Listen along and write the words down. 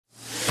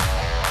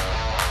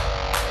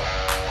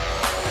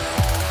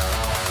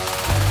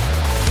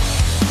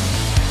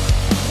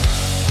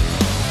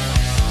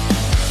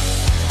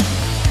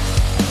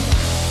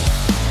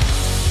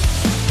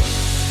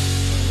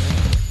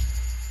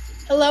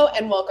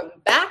and welcome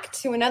back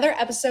to another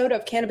episode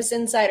of Cannabis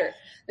Insider,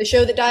 the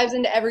show that dives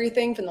into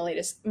everything from the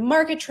latest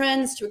market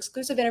trends to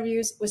exclusive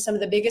interviews with some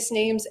of the biggest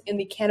names in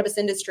the cannabis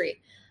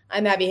industry.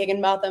 I'm Abby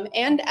Higginbotham,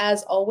 and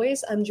as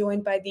always, I'm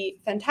joined by the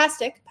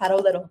fantastic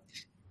Pato Little.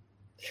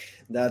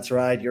 That's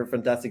right. You're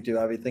fantastic too,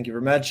 Abby. Thank you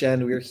very much.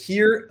 And we're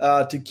here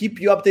to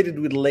keep you updated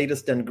with the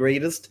latest and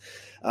greatest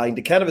in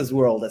the cannabis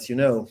world, as you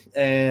know.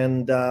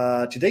 And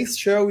today's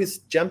show is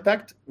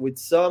jam-packed with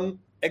some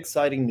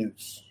exciting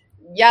news.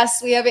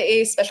 Yes, we have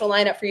a special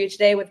lineup for you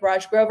today with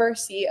Raj Grover,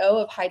 CEO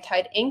of High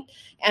Tide Inc.,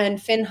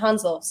 and Finn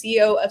Hansel,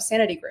 CEO of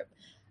Sanity Group.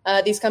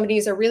 These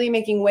companies are really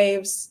making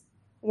waves.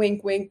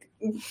 Wink, wink.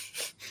 It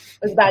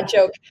was a bad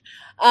joke.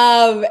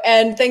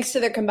 And thanks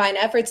to their combined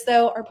efforts,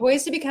 though, are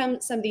poised to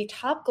become some of the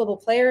top global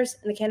players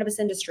in the cannabis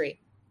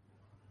industry.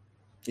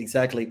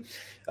 Exactly.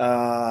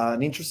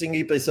 An interesting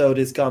episode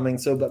is coming.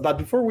 But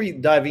before we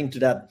dive into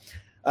that,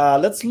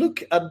 let's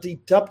look at the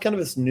top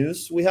cannabis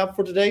news we have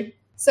for today.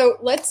 So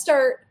let's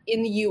start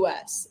in the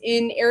U.S.,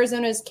 in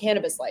Arizona's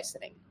cannabis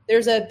licensing.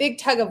 There's a big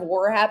tug of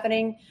war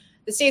happening.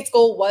 The state's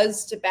goal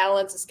was to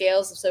balance the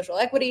scales of social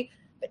equity,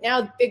 but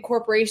now big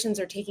corporations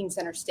are taking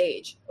center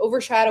stage,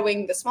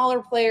 overshadowing the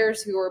smaller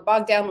players who are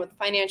bogged down with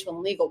financial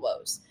and legal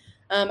woes.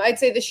 I'd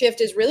say the shift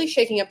is really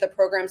shaking up the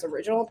program's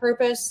original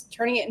purpose,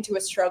 turning it into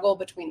a struggle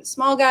between the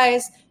small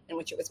guys, in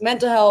which it was meant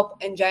to help,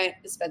 and giant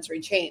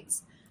dispensary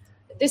chains.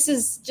 This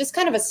is just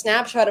kind of a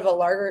snapshot of a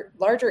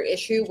larger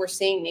issue we're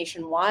seeing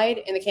nationwide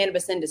in the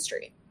cannabis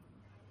industry.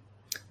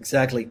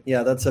 Exactly.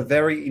 Yeah, that's a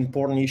very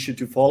important issue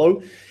to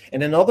follow.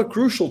 And another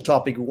crucial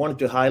topic we wanted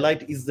to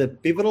highlight is the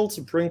pivotal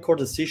Supreme Court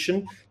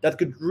decision that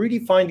could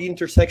redefine the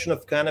intersection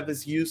of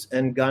cannabis use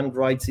and gun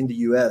rights in the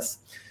U.S.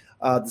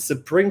 The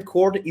Supreme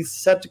Court is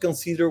set to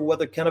consider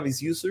whether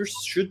cannabis users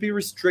should be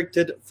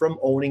restricted from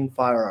owning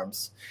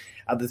firearms.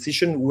 A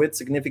decision with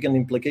significant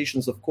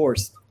implications, of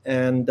course.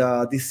 And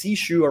this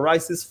issue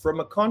arises from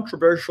a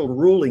controversial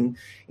ruling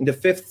in the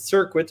Fifth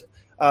Circuit,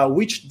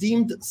 which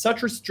deemed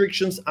such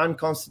restrictions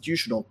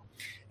unconstitutional.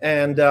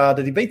 And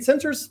the debate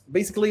centers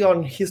basically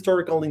on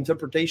historical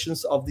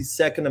interpretations of the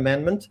Second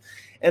Amendment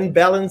and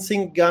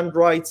balancing gun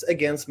rights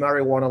against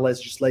marijuana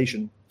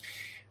legislation.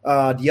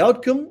 The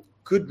outcome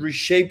could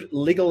reshape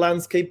legal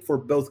landscape for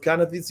both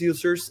cannabis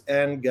users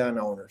and gun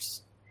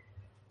owners.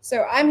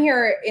 So I'm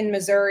here in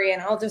Missouri,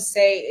 and I'll just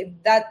say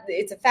that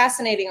it's a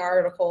fascinating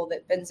article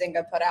that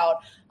Benzinga put out.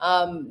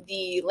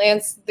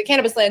 The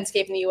cannabis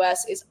landscape in the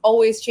U.S. is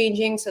always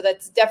changing, so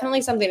that's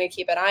definitely something to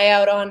keep an eye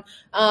out on.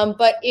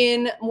 But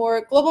in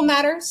more global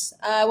matters,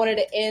 I wanted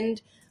to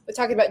end with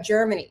talking about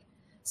Germany.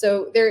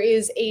 So there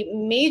is a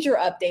major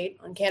update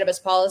on cannabis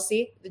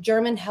policy. The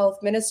German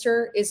health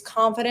minister is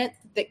confident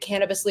that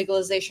cannabis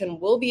legalization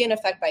will be in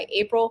effect by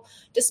April,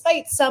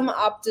 despite some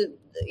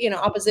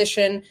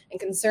opposition and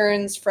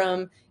concerns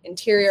from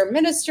interior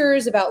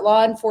ministers about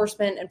law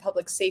enforcement and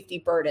public safety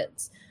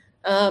burdens.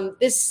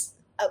 This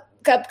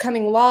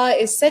upcoming law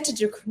is set to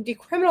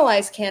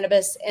decriminalize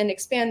cannabis and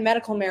expand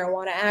medical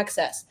marijuana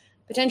access,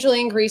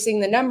 potentially increasing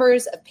the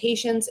numbers of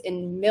patients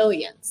in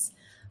millions.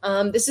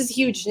 This is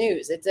huge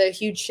news. It's a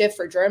huge shift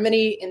for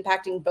Germany,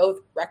 impacting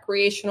both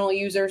recreational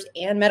users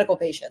and medical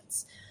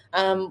patients.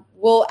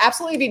 We'll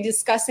absolutely be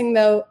discussing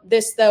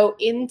this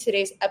in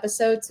today's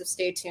episode, so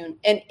stay tuned.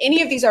 And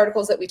any of these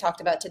articles that we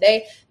talked about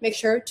today, make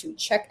sure to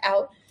check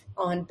out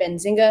on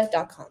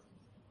benzinga.com.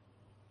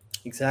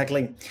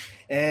 Exactly.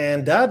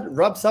 And that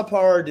wraps up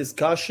our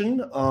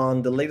discussion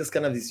on the latest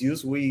cannabis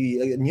news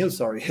we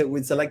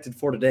selected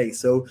for today.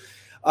 So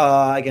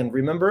again,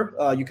 remember,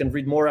 you can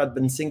read more at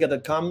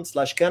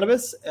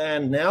benzinga.com/cannabis.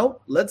 And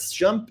now let's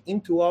jump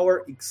into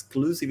our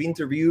exclusive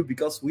interview,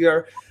 because we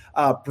are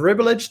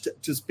privileged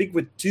to speak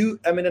with two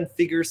eminent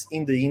figures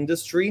in the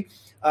industry.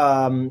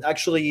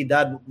 Actually,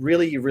 that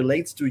really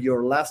relates to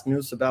your last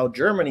news about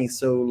Germany.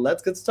 So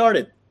let's get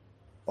started.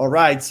 All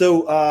right.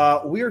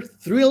 So we're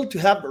thrilled to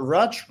have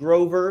Raj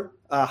Grover,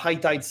 High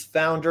Tide's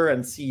founder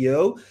and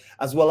CEO,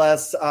 as well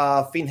as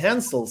Finn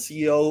Hansel,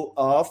 CEO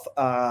of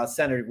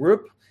Sanity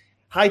Group.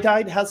 High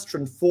Tide has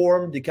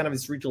transformed the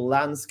cannabis retail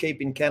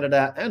landscape in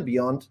Canada and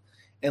beyond.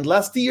 And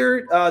last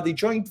year, they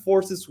joined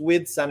forces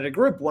with Sanity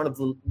Group, one of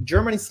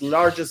Germany's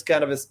largest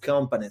cannabis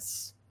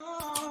companies.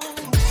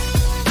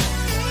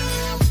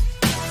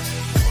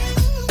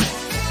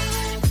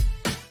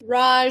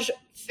 Raj,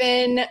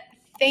 Finn,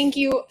 thank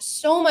you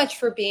so much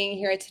for being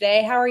here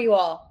today. How are you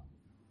all?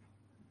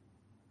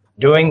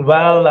 Doing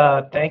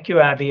well. Thank you,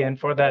 Abby, and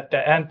for that,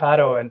 and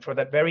Pato, and for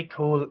that very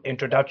cool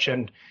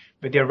introduction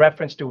with your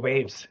reference to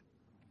waves.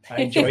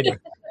 I enjoyed it.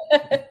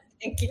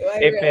 Thank you.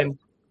 Finn.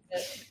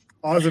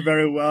 Also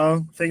very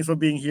well. Thanks for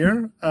being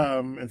here,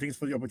 and thanks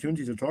for the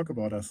opportunity to talk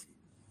about us.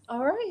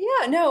 All right.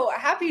 Yeah, no,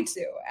 happy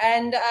to.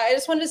 And I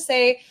just wanted to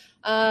say,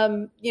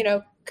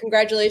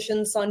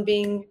 congratulations on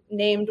being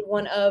named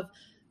one of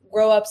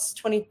Grow Up's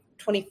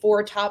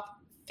 2024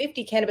 top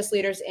 50 cannabis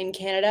leaders in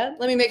Canada.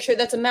 Let me make sure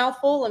that's a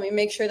mouthful. Let me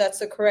make sure that's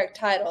the correct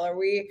title. Are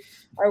we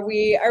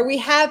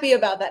happy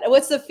about that?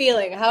 What's the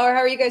feeling? How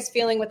are you guys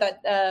feeling with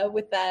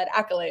that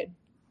accolade?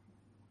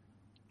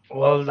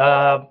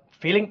 Well,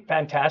 feeling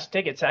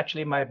fantastic. It's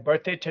actually my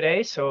birthday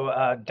today,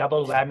 so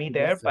double whammy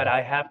there. But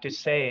I have to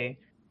say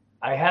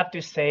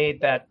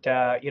that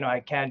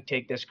I can't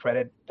take this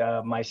credit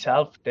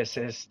myself. This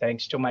is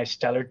thanks to my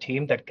stellar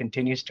team that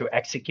continues to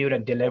execute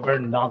and deliver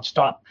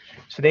nonstop.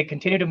 So they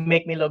continue to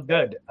make me look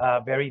good.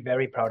 Very,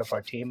 very proud of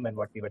our team and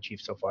what we've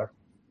achieved so far.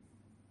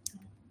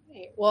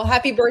 Well,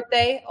 happy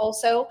birthday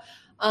also.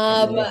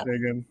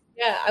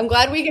 Yeah, I'm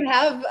glad we can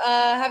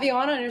have you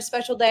on your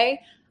special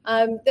day.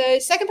 The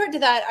second part to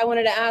that I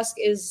wanted to ask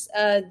is,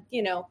 does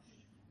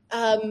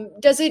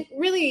it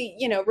really,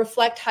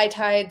 reflect High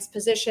Tide's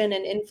position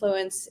and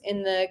influence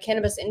in the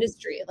cannabis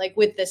industry, like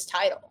with this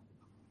title?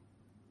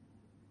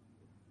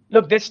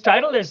 Look, this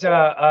title is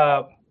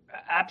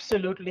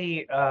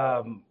absolutely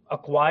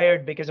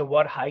acquired because of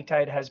what High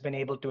Tide has been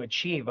able to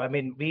achieve. I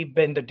mean, we've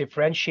been the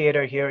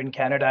differentiator here in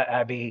Canada,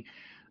 Abby,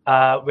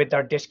 with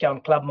our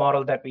discount club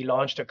model that we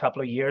launched a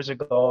couple of years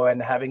ago,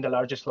 and having the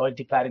largest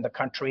loyalty plan in the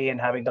country, and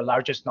having the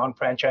largest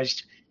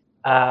non-franchised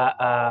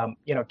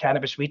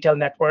cannabis retail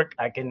network.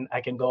 I can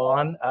go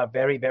on.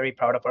 Very, very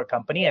proud of our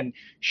company, and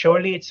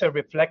surely it's a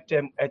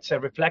reflection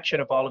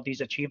of all of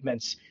these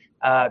achievements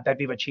that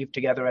we've achieved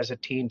together as a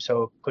team.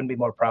 So couldn't be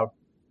more proud.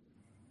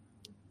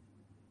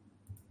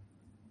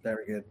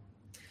 Very good.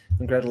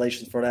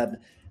 Congratulations for that.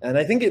 And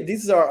I think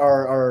this is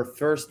our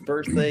first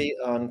birthday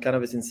on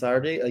Cannabis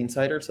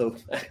Insider. So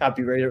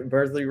happy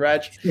birthday,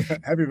 Raj.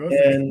 Happy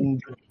birthday.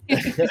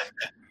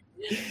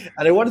 And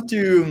I wanted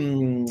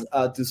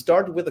to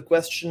start with a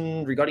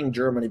question regarding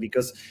Germany,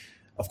 because,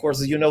 of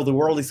course, as you know, the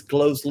world is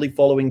closely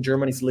following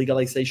Germany's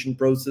legalization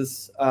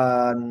process.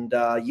 And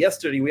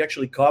yesterday, we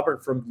actually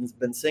covered from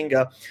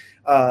Benzinga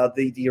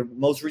the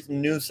most recent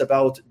news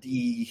about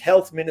the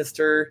health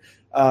minister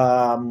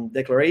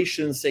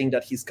declaration saying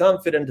that he's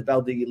confident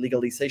about the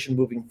legalization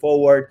moving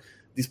forward,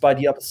 despite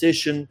the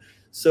opposition.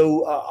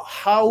 So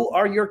how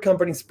are your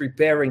companies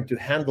preparing to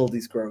handle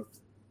this growth,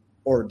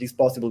 or this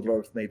possible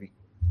growth, maybe?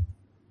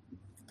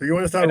 Do you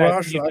want to start,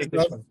 Raj?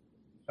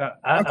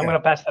 I'm going to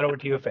pass that over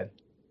to you, Finn.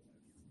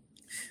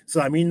 So,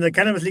 I mean, the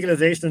cannabis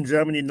legalization in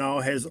Germany now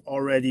has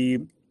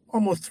already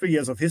almost 3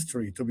 years of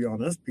history, to be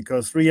honest,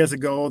 because 3 years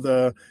ago,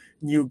 the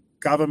new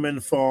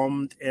government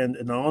formed and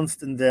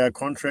announced in their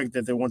contract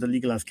that they want to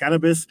legalize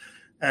cannabis.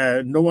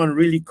 No one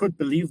really could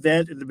believe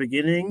that in the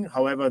beginning.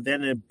 However,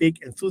 then a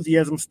big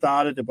enthusiasm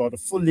started about a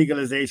full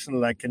legalization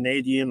like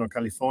Canadian or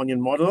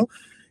Californian model.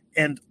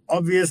 And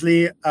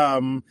obviously,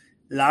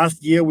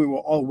 last year, we were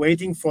all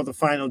waiting for the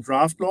final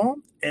draft law,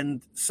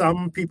 and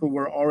some people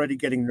were already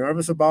getting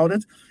nervous about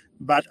it.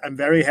 But I'm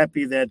very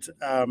happy that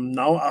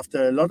now,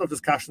 after a lot of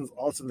discussions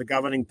also in the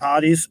governing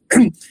parties,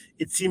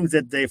 it seems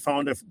that they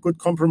found a good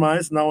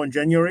compromise now in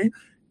January.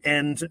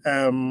 And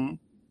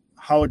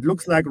how it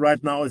looks like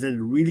right now is that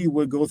it really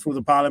will go through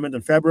the parliament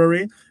in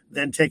February,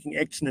 then taking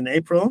action in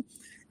April.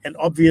 And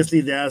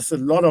obviously, there's a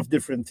lot of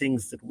different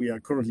things that we are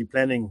currently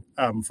planning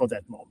for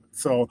that moment.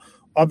 So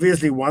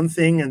obviously, one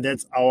thing, and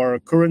that's our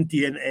current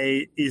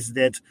DNA, is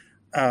that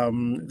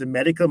the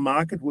medical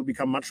market will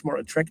become much more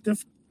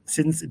attractive,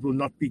 since it will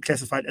not be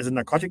classified as a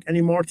narcotic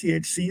anymore,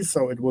 THC.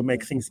 So it will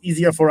make things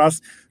easier for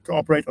us to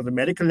operate on the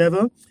medical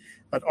level.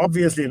 But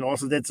obviously, and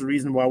also that's the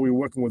reason why we're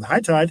working with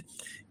High Tide,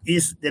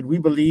 is that we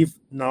believe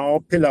now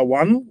Pillar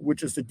 1,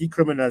 which is the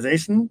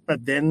decriminalization,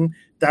 but then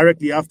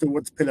directly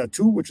afterwards Pillar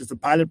 2, which is the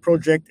pilot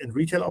project and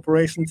retail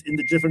operations in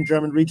the different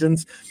German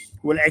regions,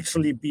 will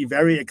actually be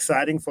very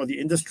exciting for the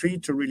industry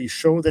to really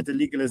show that the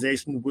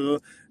legalization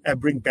will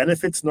bring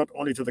benefits not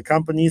only to the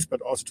companies,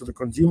 but also to the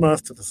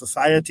consumers, to the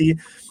society.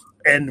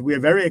 And we're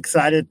very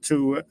excited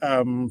to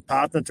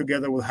partner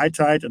together with High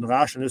Tide and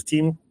Raj and his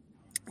team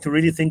to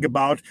really think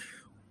about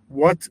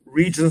what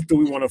regions do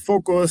we want to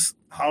focus,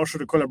 how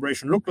should the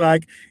collaboration look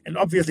like. And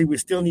obviously, we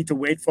still need to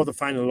wait for the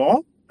final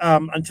law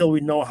until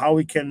we know how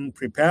we can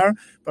prepare.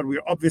 But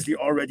we're obviously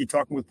already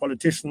talking with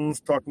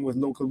politicians, talking with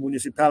local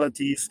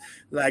municipalities,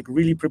 like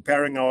really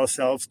preparing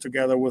ourselves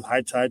together with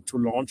High Tide to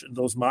launch in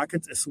those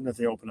markets as soon as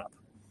they open up.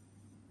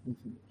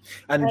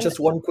 And just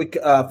one quick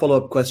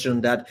follow-up question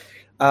on that.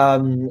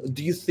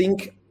 Do you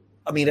think,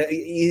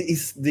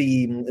 is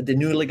the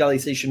new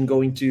legalization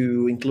going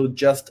to include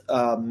just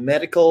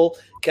medical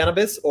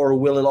cannabis, or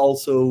will it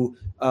also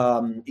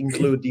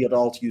include the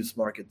adult use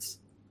markets?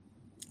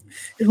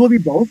 It will be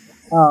both.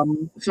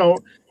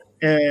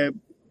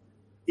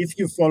 If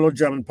you follow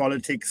German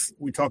politics,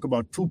 we talk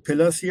about 2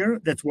 pillars here.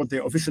 That's what they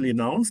officially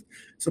announced.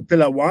 So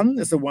Pillar 1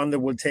 is the one that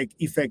will take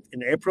effect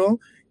in April.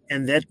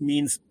 And that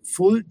means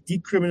full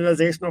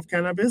decriminalization of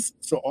cannabis.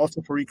 So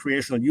also for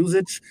recreational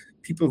usage,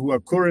 people who are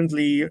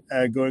currently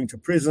going to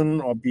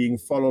prison or being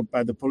followed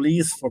by the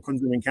police for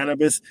consuming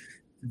cannabis,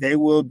 they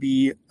will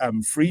be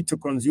free to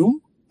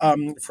consume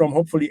from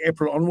hopefully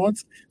April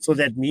onwards. So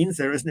that means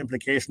there is an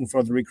implication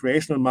for the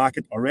recreational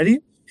market already.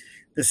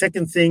 The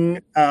second thing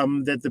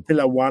that the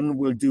Pillar 1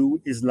 will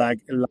do is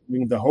like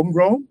allowing the home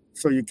grow.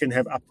 So you can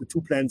have up to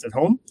 2 plants at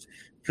home.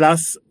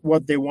 Plus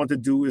what they want to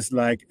do is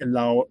like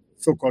allow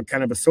so-called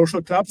cannabis social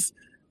clubs,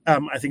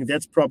 I think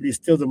that's probably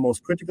still the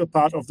most critical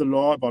part of the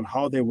law about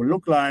how they will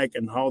look like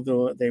and how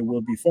they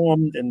will be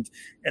formed and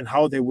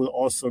how they will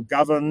also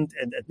governed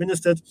and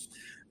administered.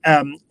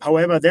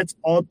 However, that's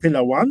all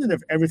pillar one. And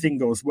if everything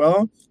goes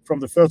well, from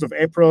the 1st of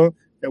April,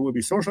 there will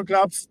be social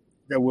clubs,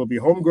 there will be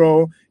home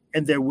grow,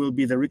 and there will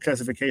be the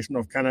reclassification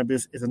of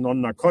cannabis as a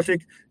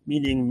non-narcotic,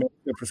 meaning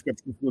medical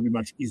prescriptions will be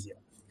much easier.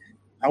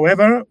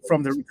 However,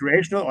 from the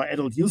recreational or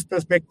adult use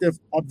perspective,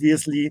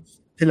 obviously,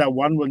 pillar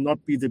one will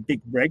not be the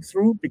big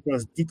breakthrough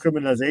because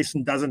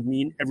decriminalization doesn't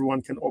mean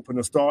everyone can open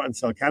a store and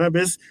sell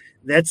cannabis.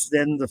 That's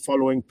then the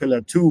following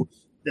pillar two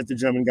that the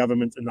German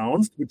government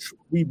announced, which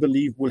we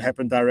believe will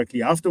happen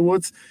directly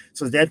afterwards.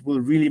 So that will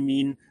really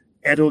mean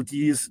adult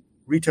use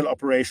retail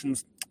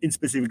operations in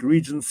specific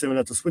regions,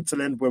 similar to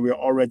Switzerland, where we are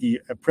already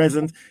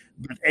present,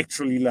 but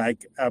actually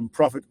like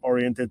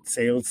profit-oriented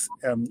sales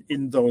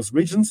in those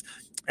regions.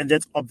 And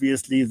that's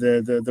obviously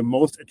the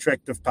most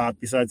attractive part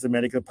besides the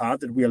medical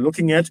part that we are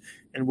looking at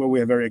and where we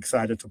are very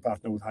excited to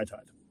partner with High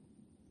Tide.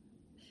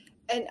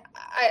 And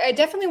I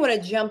definitely want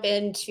to jump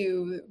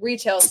into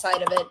retail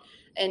side of it.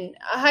 And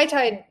High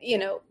Tide,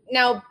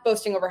 now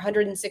boasting over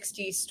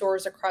 160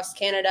 stores across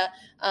Canada.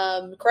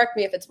 Correct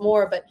me if it's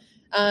more, but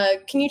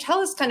can you tell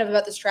us kind of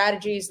about the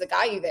strategies that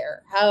got you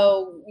there?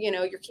 How,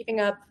 you're keeping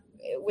up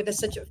with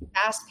such a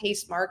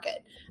fast-paced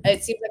market?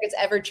 It seems like it's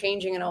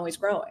ever-changing and always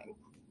growing.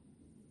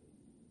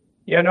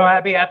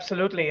 Abby,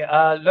 absolutely.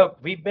 Look,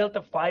 we built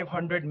a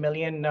 $500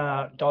 million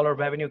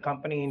revenue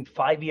company in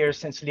 5 years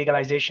since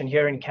legalization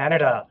here in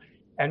Canada.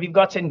 And we've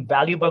got some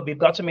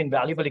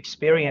invaluable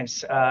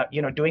experience,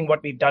 doing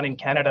what we've done in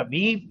Canada.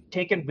 We've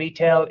taken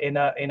retail in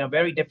a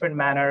very different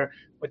manner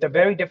with a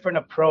very different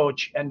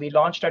approach. And we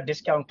launched our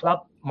discount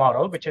club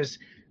model, which is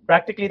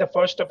practically the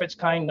first of its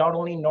kind, not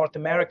only in North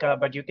America,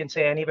 but you can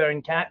say anywhere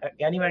in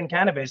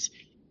cannabis.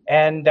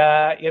 And,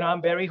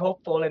 I'm very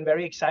hopeful and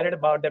very excited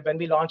about that when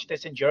we launch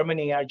this in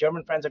Germany. Our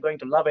German friends are going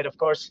to love it, of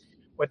course,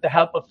 with the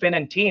help of Finn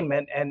and team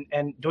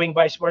and doing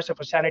vice versa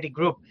for Sanity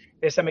Group.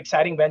 There's some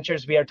exciting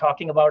ventures we are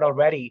talking about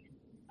already.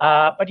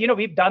 But,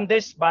 we've done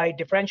this by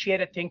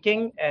differentiated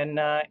thinking and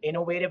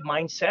innovative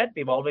mindset.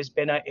 We've always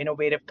been an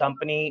innovative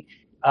company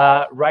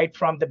right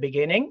from the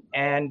beginning.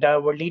 And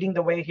we're leading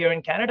the way here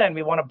in Canada. And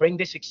we want to bring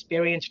this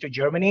experience to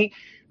Germany.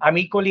 I'm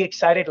equally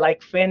excited,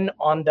 like Finn,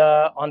 on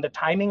the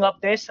timing of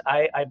this.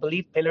 I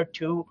believe Pillar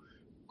 2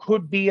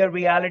 could be a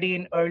reality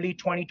in early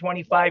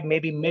 2025,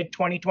 maybe mid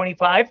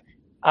 2025.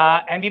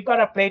 And we've got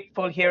a plate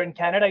full here in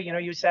Canada.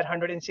 You said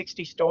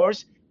 160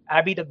 stores.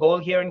 Abby, the goal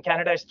here in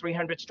Canada is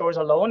 300 stores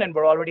alone, and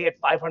we're already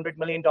at $500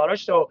 million.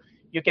 So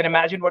you can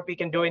imagine what we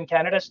can do in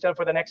Canada still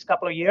for the next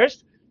couple of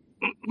years.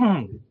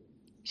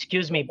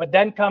 Excuse me. But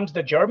then comes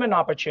the German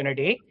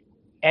opportunity.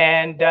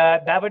 And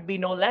that would be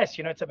no less.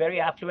 It's a very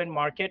affluent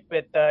market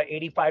with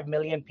 85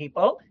 million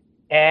people.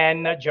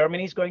 And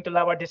Germany is going to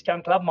love our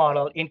discount club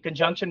model in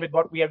conjunction with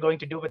what we are going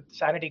to do with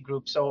Sanity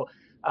Group. So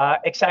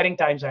exciting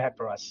times ahead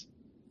for us.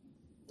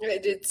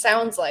 It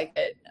sounds like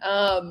it.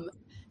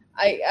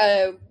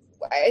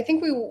 I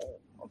think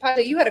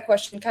Pata, you had a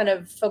question kind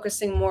of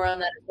focusing more on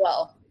that as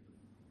well.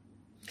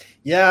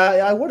 Yeah,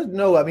 I wanted to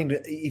know,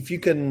 if you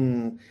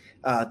can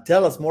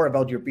tell us more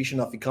about your vision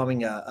of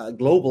becoming a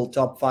global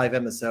top 5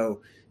 MSO.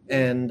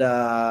 And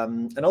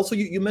also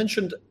you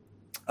mentioned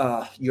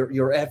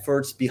your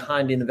efforts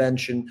behind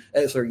innovation.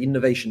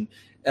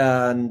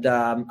 And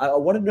I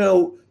want to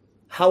know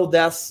how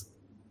does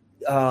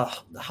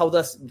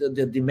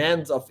the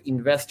demands of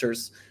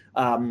investors,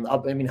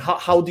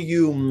 how do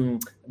you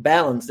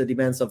balance the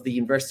demands of the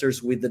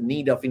investors with the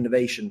need of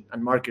innovation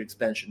and market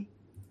expansion?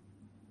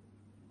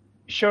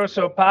 Sure.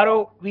 So,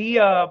 Paro, we've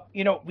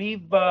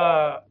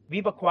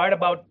acquired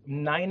about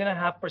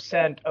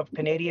 9.5% of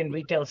Canadian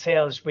retail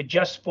sales with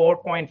just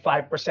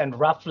 4.5%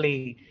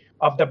 roughly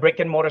of the brick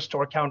and mortar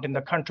store count in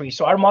the country.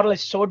 So our model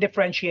is so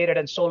differentiated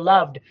and so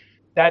loved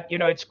that,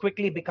 it's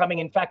quickly becoming,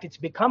 in fact, it's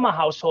become a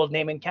household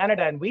name in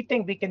Canada. And we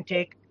think we can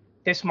take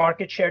this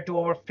market share to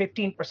over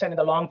 15% in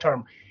the long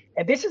term.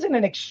 And this is in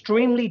an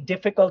extremely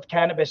difficult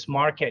cannabis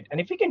market. And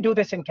if we can do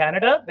this in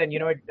Canada, then,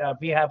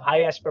 we have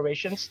high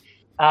aspirations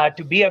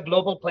to be a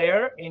global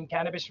player in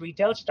cannabis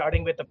retail,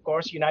 starting with, of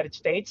course, United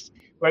States,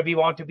 where we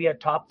want to be a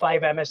top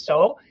 5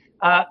 MSO.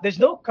 There's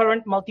no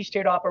current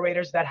multi-state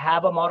operators that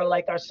have a model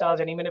like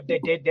ourselves. And even if they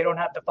did, they don't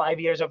have the 5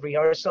 years of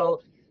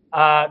rehearsal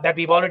that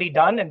we've already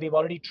done. And we've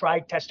already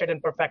tried, tested,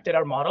 and perfected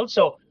our model.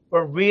 So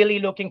we're really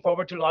looking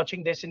forward to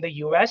launching this in the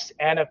US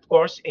and, of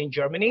course, in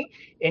Germany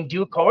in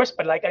due course.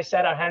 But like I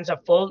said, our hands are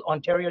full.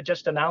 Ontario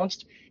just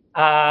announced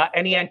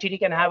any entity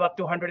can have up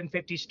to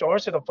 150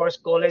 stores. So the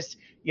first goal is,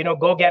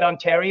 go get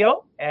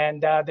Ontario.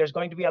 And there's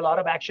going to be a lot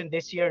of action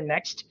this year,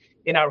 next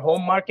in our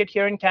home market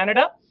here in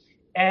Canada.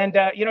 And,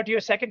 to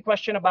your second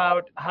question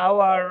about how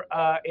are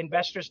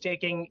investors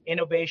taking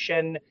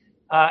innovation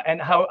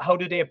and how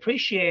do they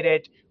appreciate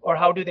it or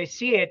how do they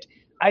see it?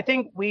 I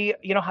think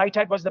High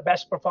Tide was the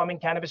best performing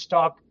cannabis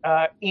stock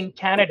in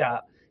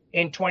Canada.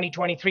 in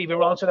 2023. We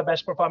were also the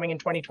best performing in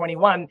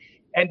 2021.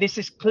 And this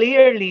is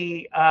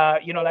clearly,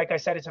 like I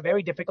said, it's a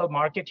very difficult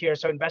market here.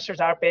 So investors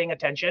are paying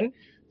attention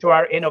to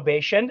our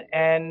innovation,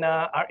 and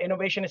our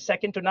innovation is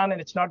second to none,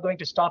 and it's not going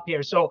to stop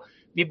here. So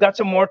we've got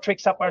some more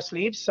tricks up our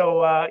sleeves.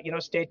 So,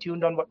 stay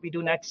tuned on what we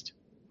do next.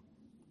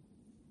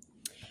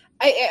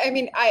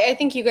 I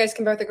think you guys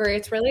can both agree.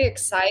 It's really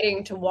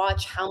exciting to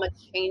watch how much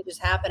change is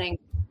happening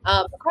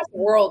across the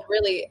world,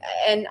 really.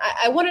 And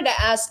I wanted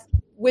to ask,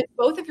 with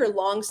both of your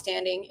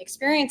longstanding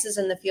experiences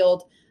in the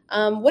field,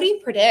 what do you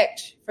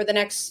predict for the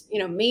next,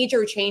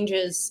 major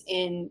changes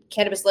in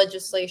cannabis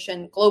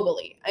legislation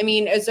globally? I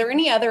mean, is there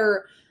any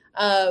other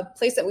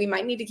place that we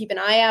might need to keep an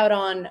eye out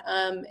on?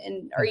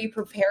 And are you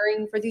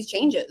preparing for these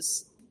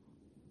changes?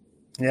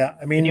 Yeah,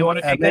 I mean, you want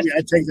to take maybe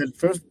I take that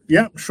first.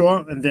 Yeah,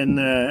 sure. And then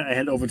I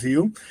hand over to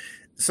you.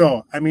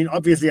 So, I mean,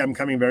 obviously, I'm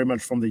coming very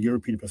much from the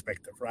European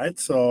perspective, right?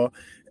 So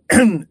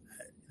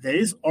there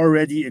is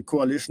already a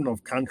coalition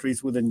of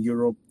countries within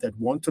Europe that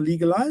want to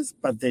legalize,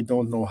 but they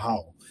don't know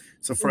how.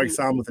 So, for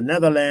example, the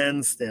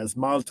Netherlands, there's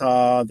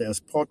Malta, there's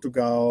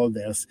Portugal,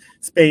 there's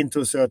Spain to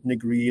a certain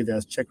degree,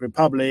 there's Czech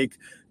Republic.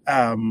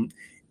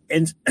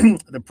 And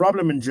the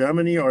problem in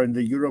Germany or in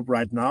the Europe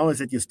right now is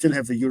that you still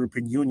have the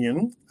European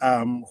Union,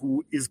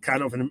 who is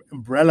kind of an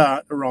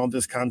umbrella around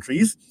these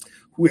countries,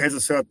 who has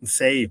a certain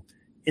say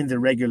in the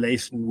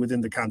regulation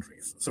within the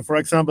countries. So, for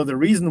example, the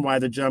reason why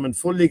the German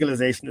full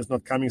legalization is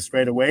not coming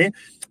straight away,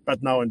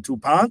 but now in two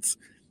parts,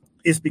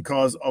 is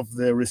because of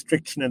the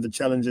restriction and the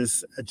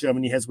challenges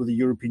Germany has with the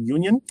European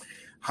Union.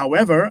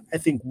 However, I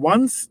think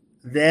once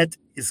that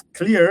is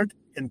cleared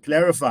and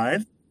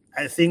clarified,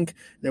 I think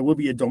there will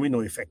be a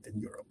domino effect in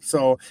Europe.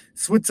 So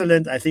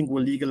Switzerland, I think,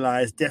 will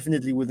legalize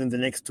definitely within the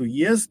next 2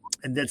 years.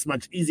 And that's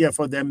much easier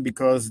for them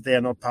because they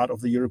are not part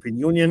of the European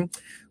Union.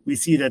 We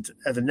see that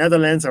the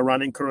Netherlands are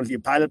running currently a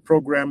pilot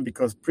program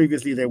because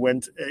previously they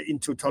went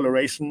into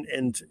toleration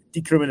and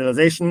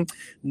decriminalization.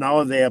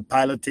 Now they are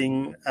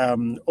piloting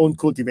own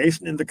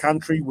cultivation in the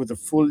country with a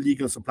full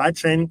legal supply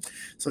chain.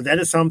 So that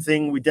is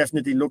something we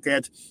definitely look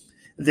at.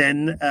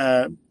 Then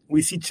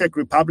we see Czech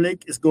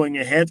Republic is going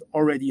ahead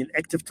already in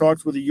active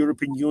talks with the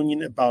European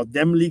Union about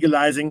them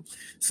legalizing.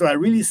 So I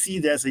really see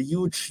there's a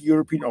huge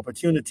European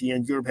opportunity,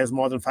 and Europe has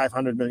more than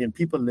 500 million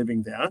people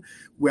living there,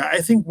 where I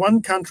think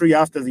one country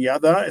after the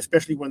other,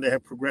 especially when they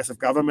have progressive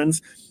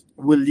governments,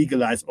 will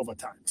legalize over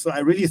time. So I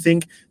really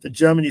think that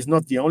Germany is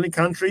not the only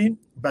country,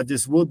 but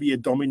this will be a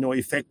domino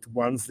effect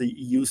once the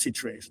EU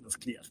situation is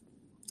cleared.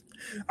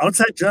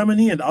 Outside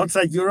Germany and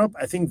outside Europe,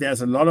 I think there's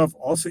a lot of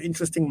also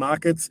interesting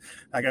markets.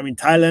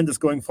 Thailand is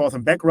going forth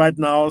and back right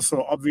now.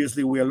 So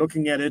obviously we are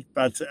looking at it,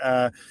 but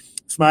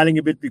smiling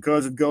a bit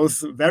because it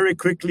goes very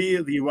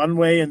quickly the one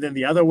way and then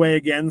the other way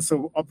again.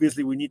 So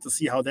obviously we need to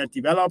see how that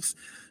develops.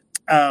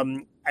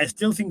 I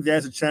still think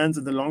there's a chance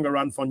in the longer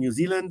run for New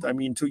Zealand.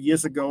 2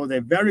 years ago, they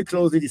very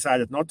closely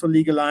decided not to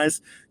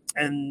legalize,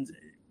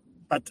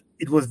 but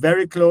it was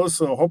very close,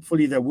 so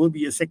hopefully there will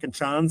be a second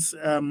chance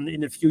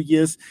in a few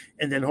years,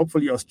 and then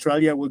hopefully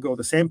Australia will go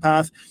the same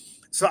path.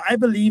 So I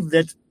believe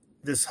that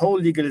this whole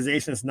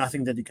legalization is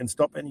nothing that you can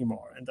stop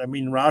anymore.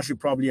 And Raj, you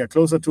probably are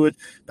closer to it,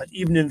 but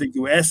even in the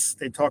US,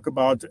 they talk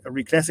about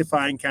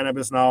reclassifying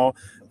cannabis now.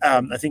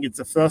 I think it's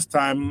the first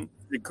time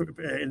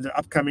in the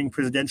upcoming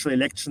presidential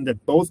election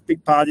that both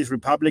big parties,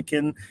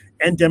 Republican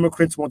and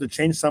Democrats, want to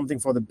change something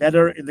for the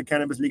better in the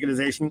cannabis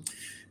legalization.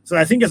 So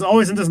I think, as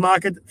always in this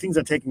market, things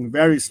are taking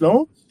very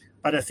slow,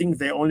 but I think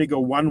they only go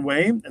one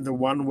way, and the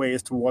one way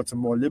is towards a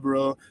more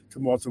liberal,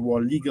 towards a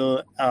more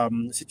legal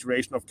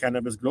situation of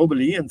cannabis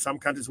globally. And some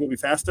countries will be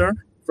faster,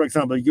 for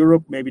example,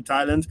 Europe, maybe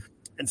Thailand,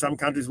 and some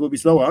countries will be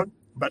slower,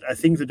 but I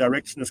think the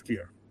direction is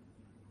clear.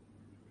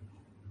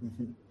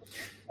 Mm-hmm.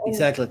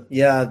 Exactly.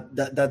 Yeah,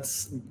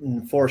 that's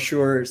for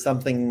sure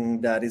something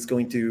that is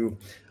going to,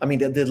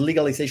 the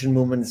legalization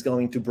movement is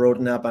going to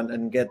broaden up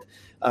and get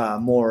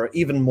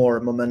even more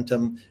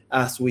momentum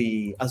as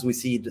we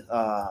see it.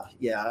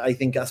 I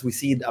think as we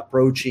see it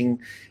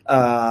approaching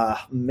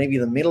maybe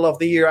the middle of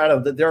the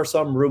year. There are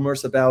some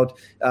rumors about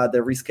the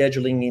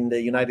rescheduling in the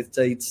United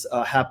States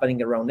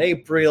happening around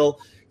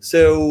April.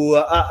 So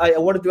I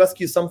wanted to ask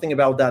you something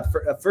about that.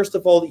 First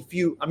of all,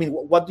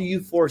 what do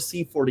you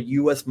foresee for the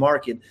U.S.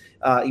 market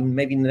in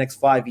maybe in the next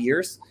 5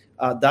 years?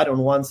 That on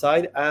one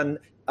side, and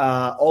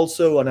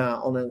also on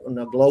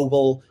a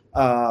global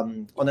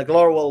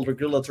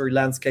regulatory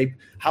landscape.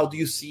 How do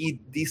you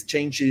see these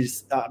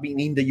changes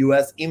in the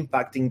U.S.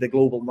 impacting the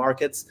global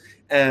markets?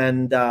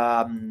 And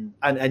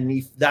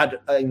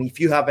if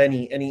you have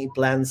any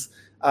plans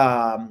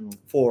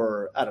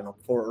for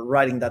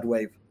riding that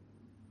wave.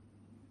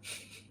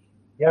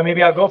 Yeah,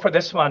 maybe I'll go for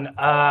this one.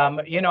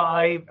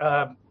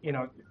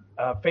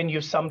 Finn,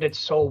 you summed it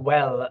so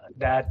well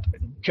that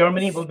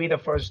Germany will be the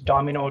first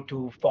domino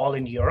to fall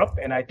in Europe,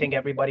 and I think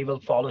everybody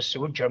will follow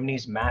suit. Germany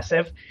is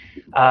massive.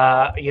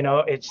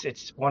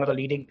 It's one of the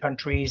leading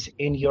countries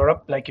in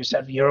Europe. Like you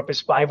said, Europe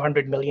is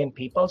 500 million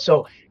people,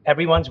 so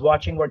everyone's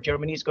watching what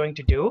Germany is going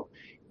to do.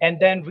 And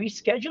then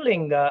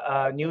rescheduling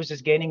news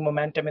is gaining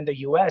momentum in the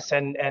US.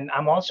 And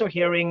I'm also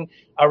hearing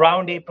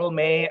around April,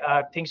 May,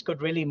 things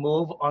could really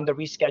move on the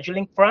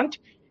rescheduling front.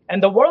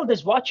 And the world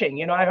is watching.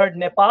 You know, I heard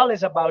Nepal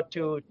is about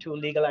to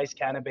legalize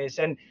cannabis,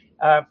 and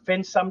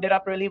Finn summed it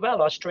up really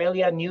well.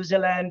 Australia, New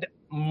Zealand,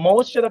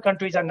 most of the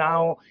countries are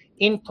now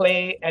in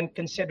play and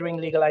considering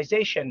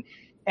legalization.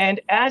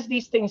 And as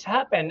these things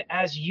happen,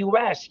 as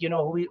US, you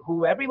know,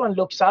 who everyone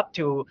looks up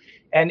to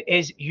and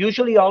is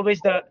usually always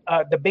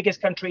the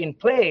biggest country in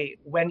play,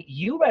 when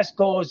US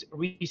goes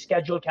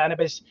reschedule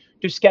cannabis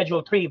to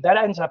Schedule 3, if that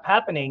ends up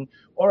happening,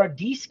 or a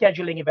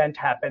descheduling event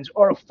happens,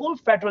 or a full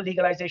federal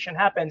legalization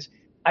happens,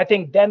 I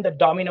think then the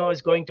domino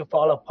is going to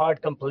fall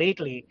apart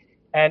completely.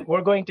 And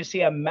we're going to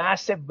see a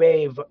massive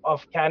wave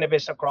of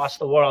cannabis across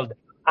the world.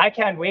 I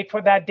can't wait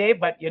for that day,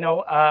 but you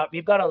know,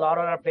 we've got a lot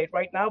on our plate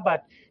right now,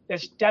 but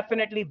there's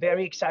definitely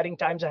very exciting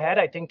times ahead.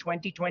 I think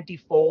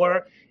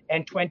 2024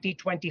 and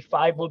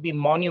 2025 will be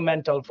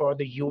monumental for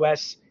the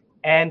US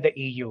and the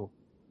EU.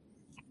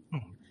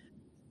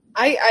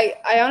 I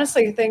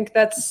honestly think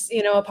that's,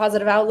 you know, a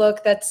positive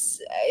outlook.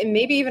 That's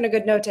maybe even a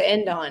good note to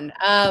end on.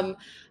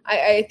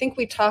 I think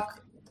we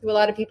talk to a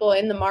lot of people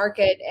in the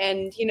market,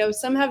 and, you know,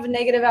 some have a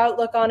negative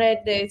outlook on it.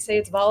 They say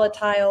it's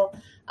volatile,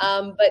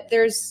 but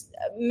there's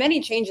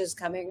many changes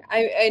coming.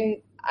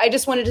 I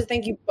just wanted to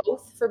thank you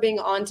both for being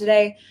on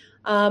today.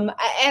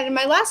 And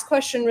my last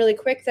question really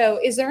quick, though,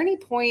 is there any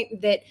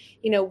point that,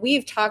 you know,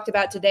 we've talked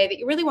about today that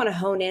you really want to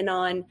hone in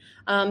on,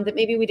 that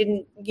maybe we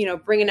didn't, you know,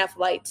 bring enough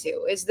light to?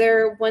 Is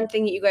there one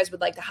thing that you guys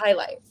would like to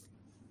highlight?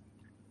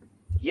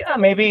 Yeah,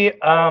 maybe,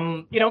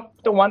 you know,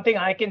 the one thing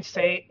I can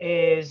say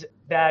is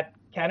that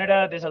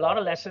Canada, there's a lot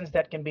of lessons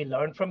that can be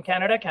learned from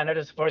Canada.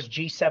 Canada's the first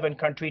G7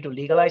 country to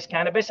legalize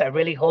cannabis. I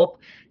really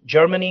hope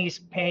Germany is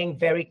paying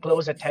very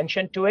close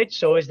attention to it.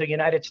 So is the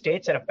United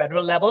States at a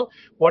federal level.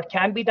 What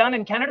can be done?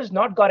 And Canada's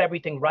not got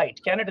everything right.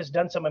 Canada's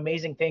done some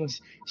amazing things,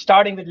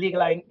 starting with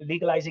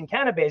legalizing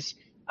cannabis.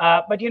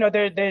 But, you know,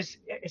 there's,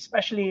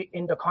 especially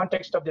in the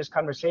context of this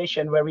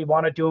conversation where we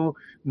want to do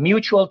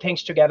mutual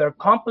things together,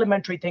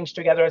 complementary things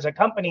together as a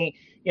company,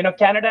 you know,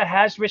 Canada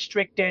has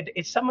restricted,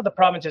 it's some of the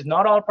provinces,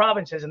 not all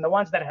provinces, and the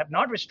ones that have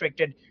not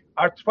restricted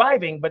are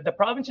thriving, but the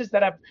provinces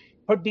that have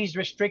put these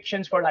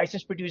restrictions for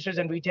licensed producers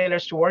and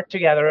retailers to work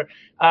together,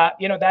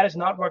 you know, that has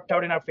not worked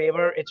out in our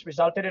favor. It's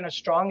resulted in a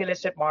strong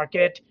illicit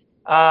market.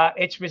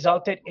 It's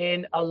resulted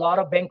in a lot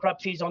of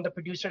bankruptcies on the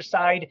producer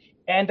side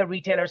and the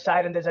retailer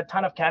side, and there's a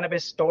ton of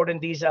cannabis stored in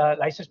these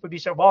licensed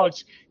producer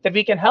vaults that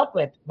we can help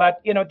with.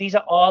 But, you know, these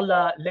are all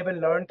live and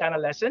learn kind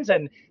of lessons,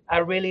 and I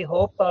really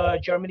hope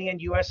Germany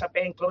and US are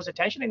paying close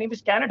attention, and even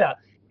Canada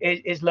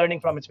is learning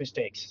from its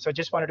mistakes. So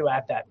just wanted to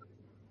add that.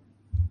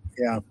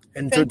 Yeah,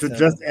 and to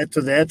just add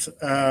to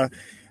that,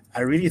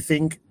 I really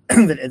think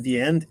that at the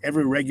end,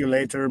 every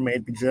regulator, may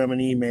it be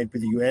Germany, may it be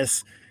the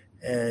US,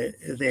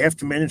 they have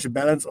to manage a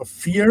balance of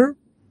fear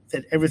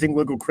that everything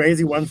will go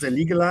crazy once they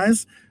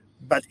legalize.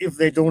 But if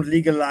they don't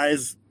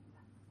legalize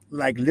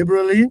like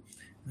liberally,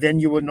 then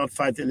you will not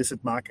fight the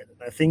illicit market.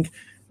 And I think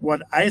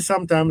what I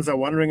sometimes are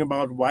wondering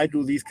about, why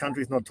do these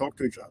countries not talk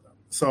to each other?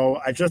 So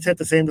I just had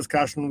the same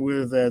discussion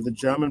with the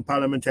German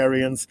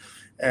parliamentarians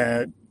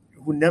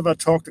who never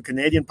talk to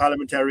Canadian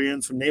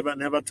parliamentarians, who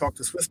never talk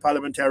to Swiss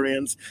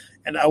parliamentarians.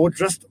 And I would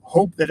just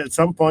hope that at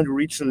some point we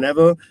reach a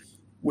level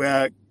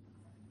where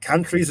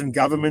countries and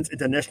governments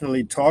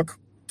internationally talk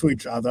to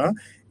each other,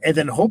 and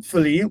then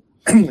hopefully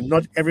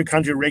not every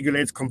country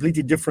regulates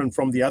completely different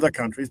from the other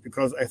countries,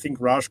 because I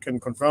think Raj can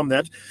confirm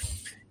that.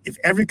 If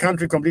every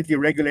country completely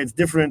regulates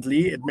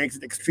differently, it makes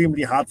it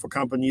extremely hard for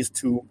companies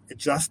to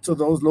adjust to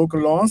those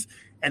local laws.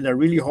 And I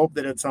really hope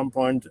that at some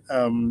point,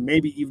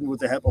 maybe even with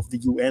the help of the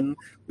UN,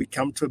 we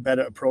come to a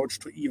better approach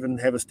to even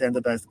have a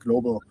standardized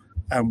global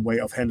way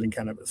of handling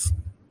cannabis.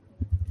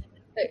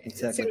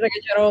 Exactly. It seems like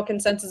a general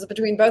consensus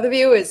between both of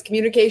you is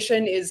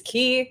communication is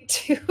key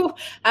to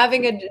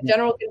having a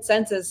general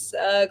consensus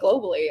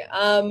globally.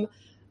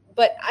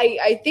 But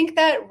I think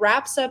that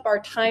wraps up our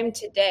time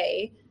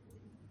today.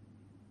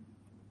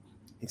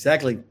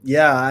 Exactly.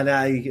 Yeah. And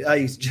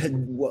I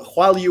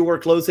while you were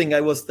closing,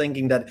 I was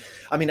thinking that,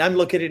 I mean, I'm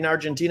located in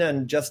Argentina,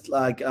 and just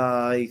like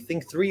I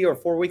think 3 or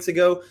 4 weeks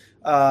ago,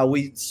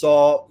 we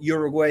saw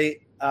Uruguay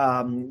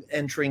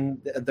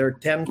entering their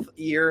 10th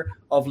year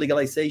of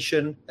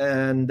legalization,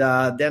 and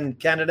then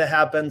Canada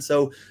happened.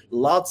 So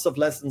lots of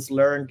lessons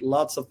learned,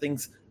 lots of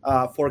things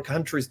for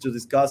countries to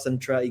discuss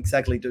and try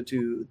exactly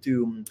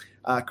to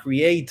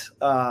create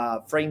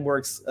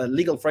frameworks,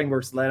 legal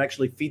frameworks that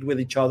actually fit with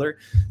each other.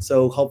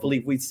 So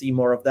hopefully we see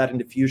more of that in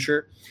the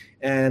future.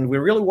 And we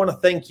really want to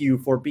thank you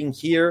for being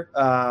here.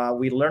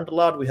 We learned a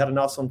lot. We had an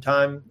awesome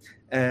time.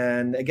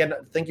 And again,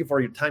 thank you for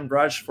your time,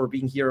 Raj, for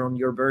being here on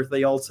your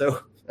birthday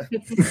also.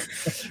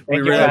 We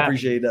really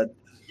appreciate that.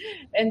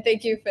 And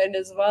thank you, Finn,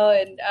 as well.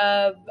 And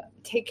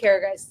take care,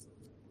 guys.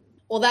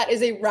 Well, that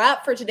is a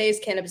wrap for today's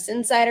Cannabis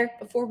Insider.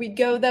 Before we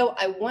go, though,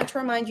 I want to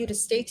remind you to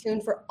stay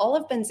tuned for all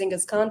of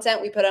Benzinga's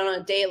content we put out on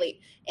a daily,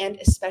 and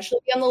especially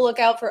be on the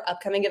lookout for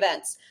upcoming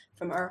events.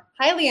 From our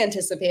highly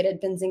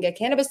anticipated Benzinga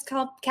Cannabis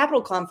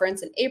Capital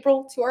Conference in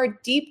April to our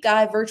deep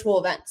dive virtual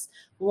events,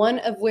 one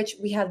of which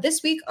we have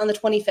this week on the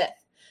 25th.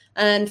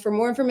 And for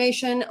more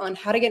information on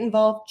how to get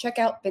involved, check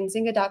out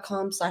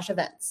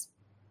benzinga.com/events.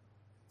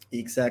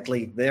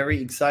 Exactly.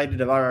 Very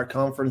excited about our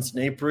conference in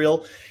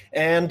April.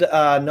 And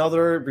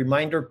another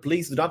reminder,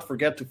 please do not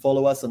forget to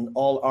follow us on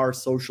all our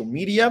social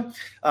media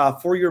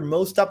for your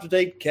most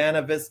up-to-date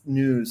cannabis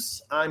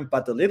news. I'm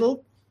Pato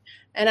Little.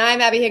 And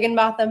I'm Abby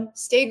Higginbotham.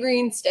 Stay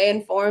green, stay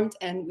informed,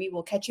 and we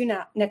will catch you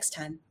next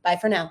time. Bye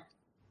for now.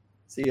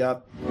 See ya.